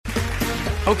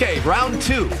Okay, round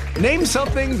two. Name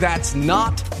something that's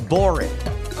not boring.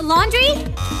 A laundry?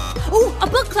 Ooh, a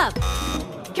book club.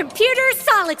 Computer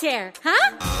solitaire,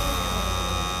 huh?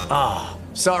 Ah,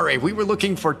 sorry, we were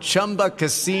looking for Chumba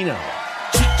Casino.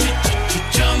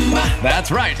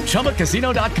 That's right,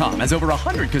 ChumbaCasino.com has over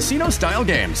 100 casino-style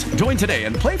games. Join today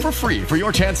and play for free for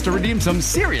your chance to redeem some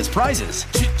serious prizes.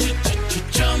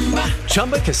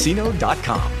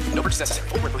 ChumbaCasino.com. No purchase necessary.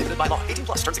 Void where prohibited by law. 18+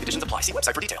 terms and conditions apply. See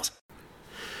website for details.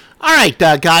 All right,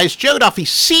 guys. Joe Duffy,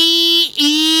 CEO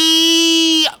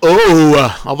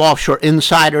of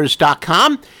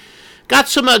OffshoreInsiders.com. Got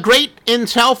some great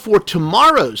intel for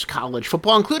tomorrow's college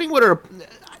football, including what are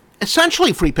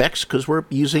essentially free picks, because we're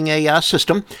using a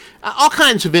system. All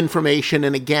kinds of information.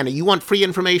 And again, you want free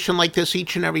information like this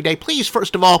each and every day, please,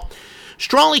 first of all,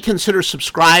 strongly consider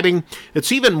subscribing.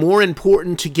 It's even more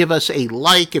important to give us a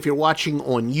like if you're watching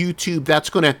on YouTube. That's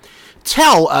going to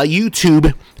tell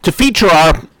YouTube to feature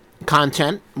our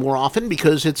content more often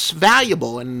because it's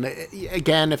valuable. And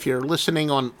again, if you're listening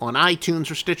on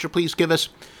iTunes or Stitcher, please give us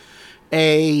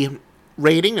a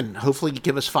rating and hopefully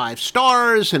give us 5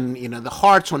 stars and, the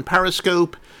hearts on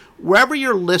Periscope. Wherever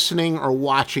you're listening or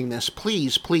watching this,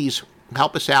 please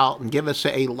help us out and give us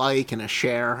a like and a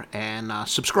share and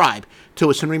subscribe to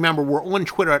us. And remember, we're on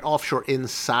Twitter at Offshore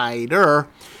Insider.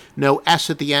 No S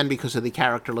at the end because of the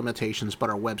character limitations, but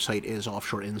our website is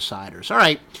Offshore Insiders. All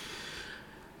right.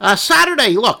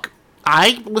 Saturday, look,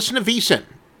 I listen to VSiN.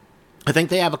 I think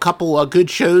they have a couple good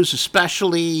shows,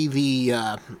 especially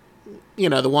the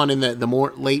one in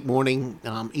the late morning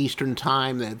Eastern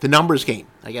time, the numbers game,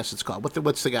 I guess it's called.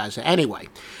 What's the guy's name? Anyway,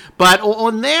 but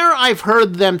on there, I've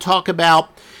heard them talk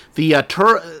about the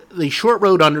short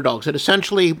road underdogs, and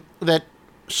essentially that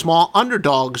small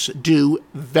underdogs do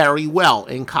very well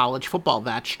in college football.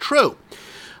 That's true.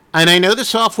 And I know the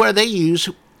software they use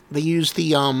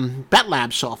the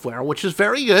BetLab software, which is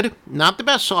very good. Not the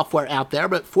best software out there,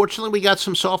 but fortunately we got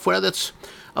some software that's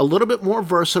a little bit more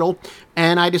versatile.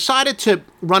 And I decided to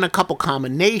run a couple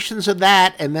combinations of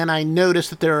that, and then I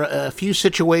noticed that there are a few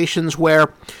situations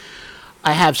where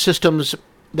I have systems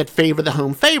that favor the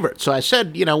home favorite. So I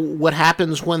said, what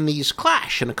happens when these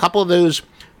clash? And a couple of those,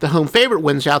 the home favorite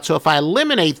wins out. So if I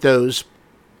eliminate those,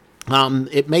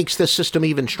 it makes the system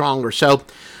even stronger. So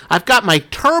I've got my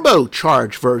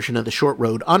turbocharged version of the short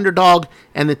road underdog,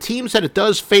 and the teams that it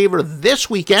does favor this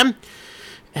weekend,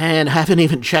 and haven't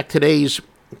even checked today's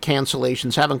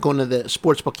cancellations, haven't gone to the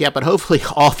sportsbook yet, but hopefully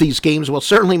all these games, well,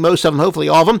 certainly most of them, hopefully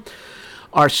all of them,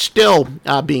 are still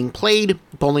being played.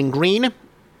 Bowling Green,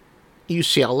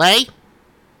 UCLA,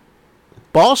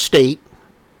 Ball State,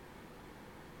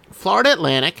 Florida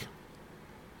Atlantic,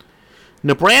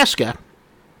 Nebraska,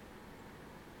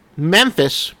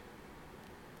 Memphis,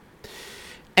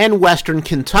 and Western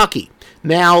Kentucky.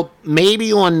 Now,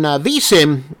 maybe on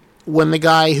VSiN, when the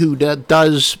guy who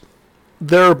does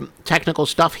their technical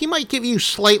stuff, he might give you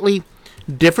slightly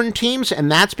different teams,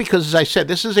 and that's because, as I said,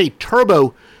 this is a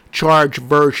turbocharged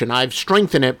version. I've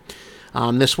strengthened it.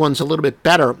 This one's a little bit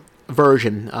better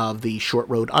version of the short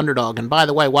road underdog. And by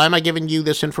the way, why am I giving you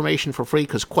this information for free?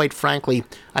 Because quite frankly,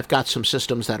 I've got some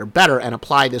systems that are better and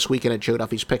apply this weekend at Joe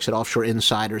Duffy's Picks at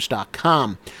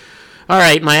OffshoreInsiders.com. All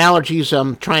right, my allergies,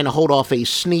 I'm trying to hold off a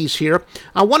sneeze here.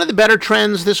 One of the better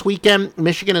trends this weekend,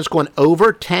 Michigan has gone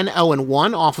over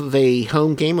 10-0-1 off of a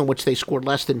home game in which they scored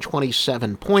less than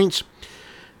 27 points.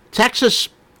 Texas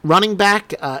running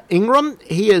back Ingram,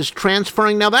 he is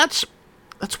transferring. Now, that's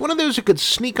one of those that could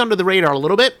sneak under the radar a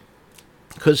little bit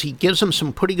because he gives them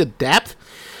some pretty good depth.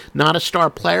 Not a star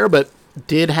player, but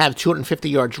did have 250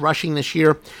 yards rushing this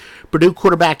year. Purdue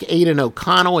quarterback Aiden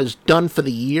O'Connell is done for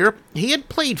the year. He had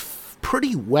played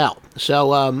pretty well.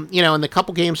 So, in the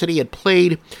couple games that he had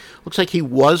played, looks like he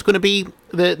was going to be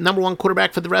the number one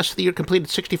quarterback for the rest of the year. Completed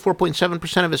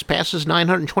 64.7% of his passes,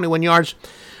 921 yards,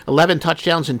 11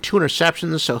 touchdowns, and 2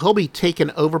 interceptions. So he'll be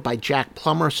taken over by Jack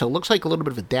Plummer. So it looks like a little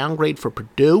bit of a downgrade for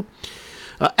Purdue.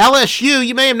 LSU,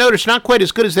 you may have noticed, not quite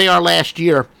as good as they are last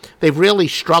year. They've really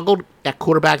struggled at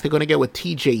quarterback. They're going to go with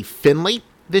TJ Finley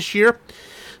this year.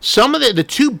 Some of the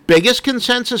two biggest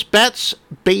consensus bets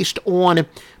based on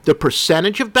the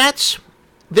percentage of bets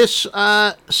this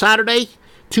Saturday,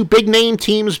 two big name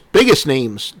teams, biggest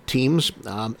names teams,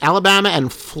 Alabama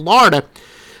and Florida.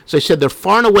 As I said, they're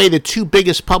far and away the two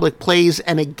biggest public plays.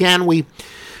 And again, we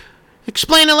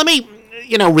explain it. Let me,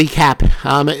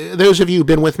 recap. Those of you who've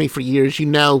been with me for years,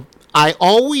 I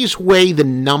always weigh the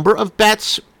number of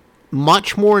bets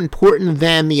much more important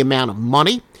than the amount of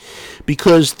money,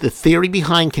 because the theory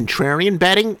behind contrarian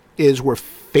betting is we're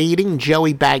fading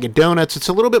Joey Bag of Donuts. It's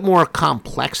a little bit more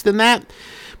complex than that.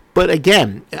 But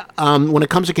again, when it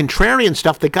comes to contrarian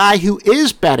stuff, the guy who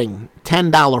is betting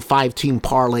 $10 5-team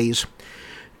parlays,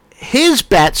 his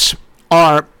bets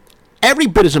are every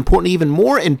bit as important, even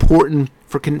more important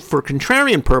for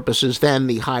contrarian purposes than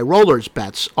the high rollers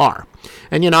bets are.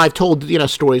 And, I've told,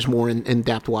 stories more in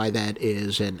depth why that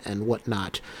is and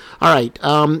whatnot. All right,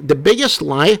 the biggest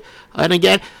lie, and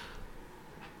again,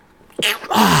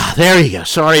 there you go.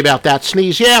 Sorry about that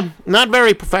sneeze. Yeah, not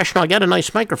very professional. I got a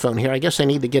nice microphone here. I guess I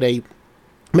need to get a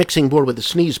mixing board with a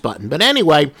sneeze button. But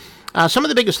anyway, some of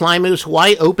the biggest line moves.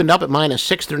 Hawaii opened up at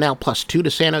 -6. They're now +2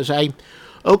 to San Jose.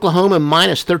 Oklahoma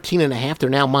 -13.5. They're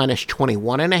now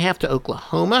 -21.5 to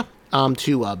Oklahoma.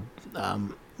 To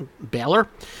Baylor.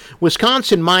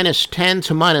 Wisconsin -10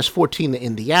 to -14 to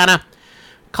Indiana.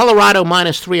 Colorado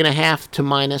 -3.5 to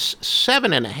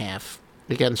 -7.5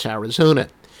 against Arizona.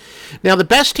 Now, the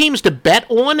best teams to bet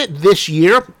on this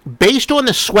year, based on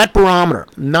the sweat barometer,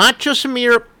 not just a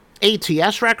mere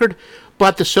ATS record,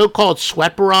 but the so-called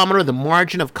sweat barometer, the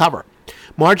margin of cover.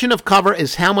 Margin of cover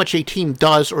is how much a team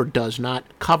does or does not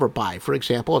cover by. For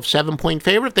example, if 7-point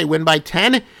favorite, if they win by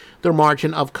 10, their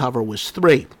margin of cover was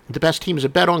 3. The best teams to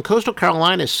bet on, Coastal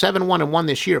Carolina is 7-1-1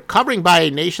 this year, covering by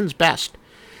a nation's best,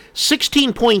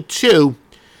 16.2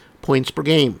 points per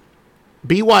game.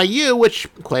 BYU, which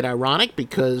quite ironic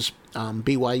because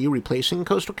BYU replacing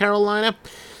Coastal Carolina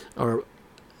or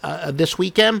this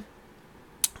weekend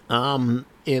or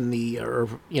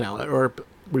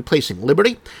replacing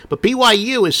Liberty, but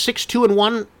BYU is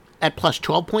 6-2-1 at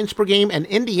 +12 points per game, and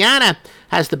Indiana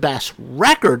has the best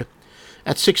record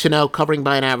at 6-0, covering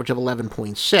by an average of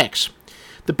 11.6.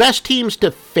 The best teams to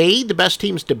fade, the best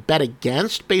teams to bet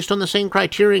against, based on the same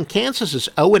criterion, Kansas is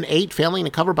 0-8, failing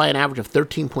to cover by an average of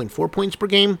 13.4 points per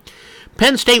game.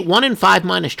 Penn State 1-5,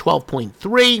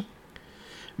 -12.3.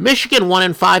 Michigan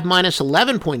 1-5,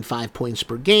 -11.5 points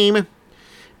per game.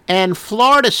 And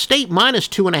Florida State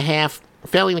 -2.5,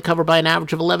 failing to cover by an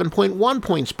average of 11.1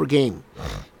 points per game.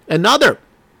 Another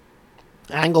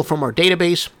angle from our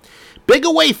database. Big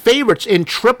away favorites in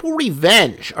triple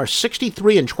revenge are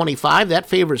 63-25. That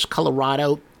favors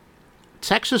Colorado,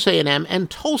 Texas A&M, and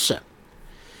Tulsa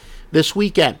this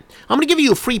weekend. I'm going to give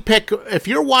you a free pick. If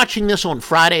you're watching this on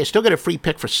Friday, I still get a free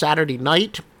pick for Saturday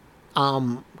night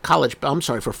for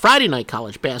Friday night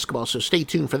college basketball, so stay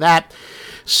tuned for that.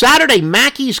 Saturday,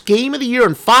 Mackey's Game of the Year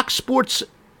and Fox Sports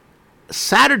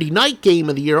Saturday night Game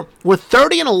of the Year with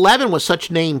 30-11 with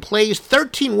such name plays,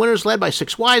 13 winners led by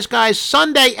 6 wise guys.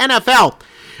 Sunday, NFL.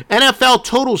 NFL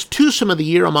totals twosome of the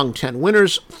year among 10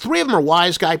 winners. 3 of them are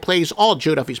wise guy plays, all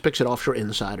Joe Duffy's picks at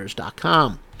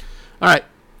offshoreinsiders.com. All right,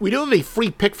 we do have a free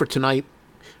pick for tonight,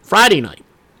 Friday night.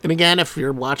 And again, if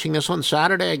you're watching this on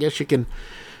Saturday, I guess you can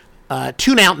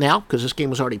tune out now because this game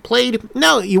was already played.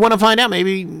 No, you want to find out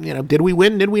maybe, did we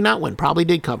win? Did we not win? Probably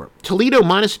did cover. Toledo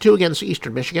 -2 against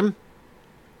Eastern Michigan.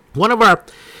 One of our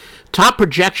top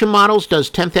projection models does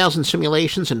 10,000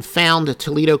 simulations and found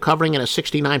Toledo covering at a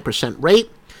 69% rate.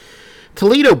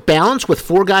 Toledo balanced with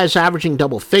 4 guys averaging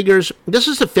double figures. This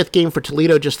is the 5th game for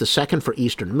Toledo, just the 2nd for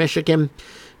Eastern Michigan.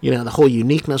 The whole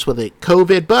uniqueness with it,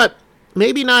 COVID, but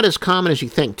maybe not as common as you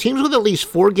think. Teams with at least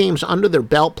 4 games under their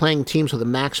belt, playing teams with a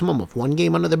maximum of 1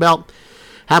 game under their belt,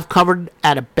 have covered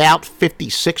at about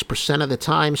 56% of the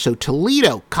time. So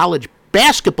Toledo college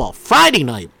basketball Friday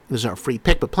night is our free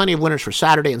pick, but plenty of winners for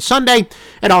Saturday and Sunday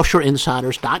at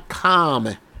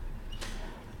offshoreinsiders.com.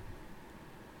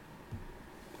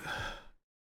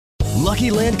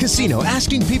 Lucky Land Casino,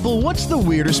 asking people, what's the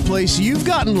weirdest place you've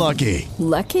gotten lucky?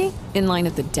 Lucky? In line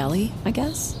at the deli, I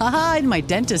guess? Aha, in my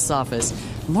dentist's office.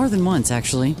 More than once,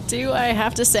 actually. Do I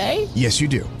have to say? Yes, you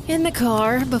do. In the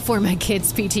car before my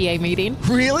kids' PTA meeting.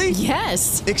 Really?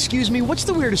 Yes. Excuse me, what's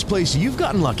the weirdest place you've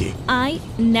gotten lucky? I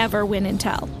never win and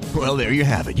tell. Well, there you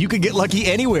have it. You can get lucky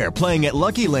anywhere, playing at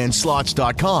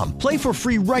LuckyLandSlots.com. Play for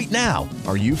free right now.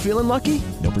 Are you feeling lucky?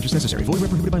 No purchase necessary. Void where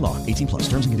prohibited by law. 18+.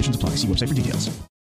 Terms and conditions apply. See website for details.